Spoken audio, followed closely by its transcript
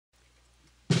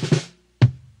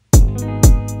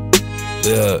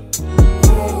Yeah.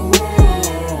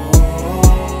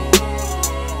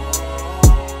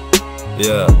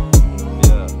 Yeah.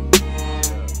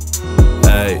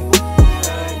 Hey.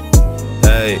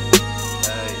 Hey.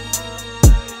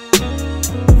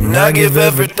 And I give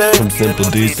everything from simple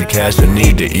D's to cash I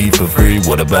need to eat for free.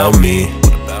 What about me?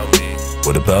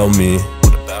 What about me?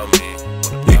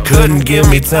 You couldn't give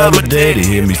me time of day to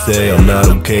hear me say I'm not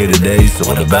okay today. So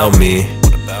what about me?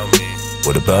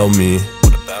 What about me?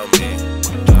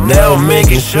 Now I'm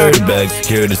making sure the bag's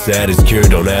secure, the sad is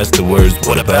cured. Don't ask the words,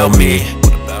 what about me?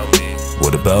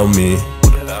 What about me?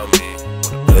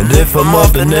 And if I'm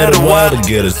off the net a while to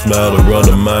get a smile to run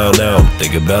a mile now,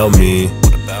 think about me.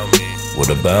 What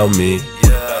about me?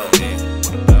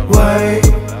 Wait,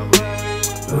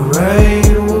 the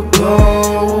rain will go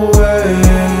away.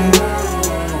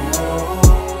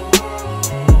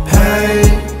 Pain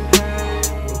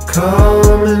will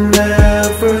come and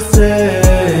never stay.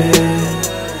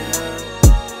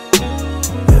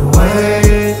 And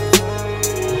wait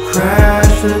will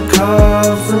crash and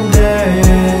come someday.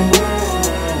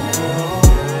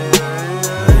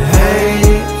 And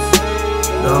hate's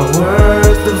not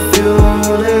worth the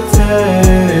fuel it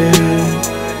takes.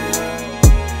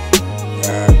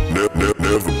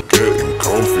 Never getting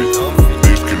comfy.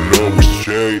 Things can always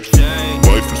change.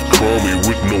 Life is crummy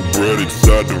with no bread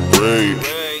inside the range.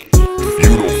 If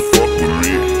you don't fuck with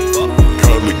me,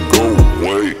 kindly go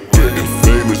away. Getting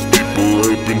famous, people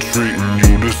ain't been treating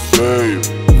you the same.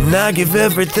 And I give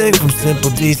everything from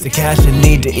simple D's to cash I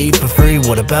need to eat for free.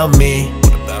 What about me?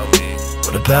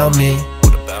 What about me?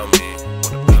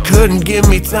 You couldn't give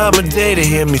me time of day to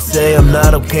hear me say I'm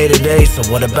not okay today. So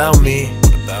what about me?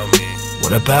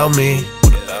 What about me?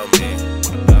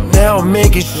 Now I'm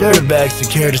making sure the bag's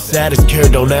secure, the sad is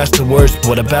cured. Don't ask the worst,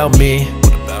 what about me?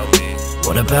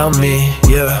 What about me?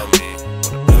 Yeah.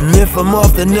 And if I'm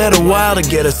off the net a while to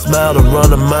get a smile to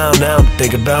run a mile now,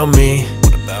 think about me.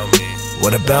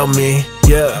 What about me?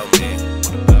 Yeah.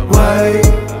 Wait,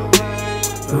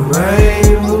 the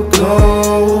rain will go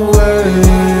away.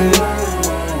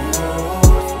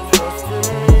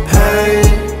 Pain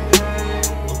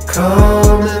will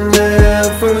come and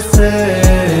never stay.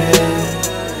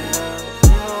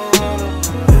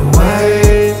 And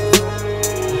wait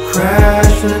will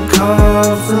crash and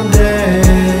come someday.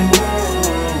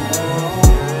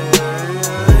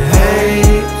 And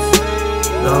hate's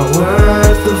not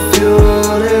worth the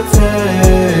fuel it takes.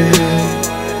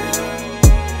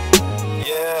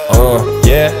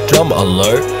 Yeah, drama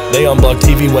alert. They unblock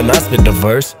TV when I spit the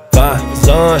verse. Fine,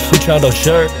 son, shoot y'all no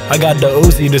shirt. I got the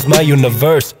Uzi, this my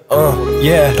universe.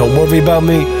 Yeah, don't worry about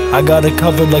me. I got it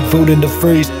covered like food in the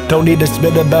freeze. Don't need to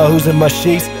spit about who's in my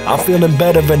sheets. I'm feeling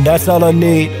better and that's all I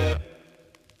need.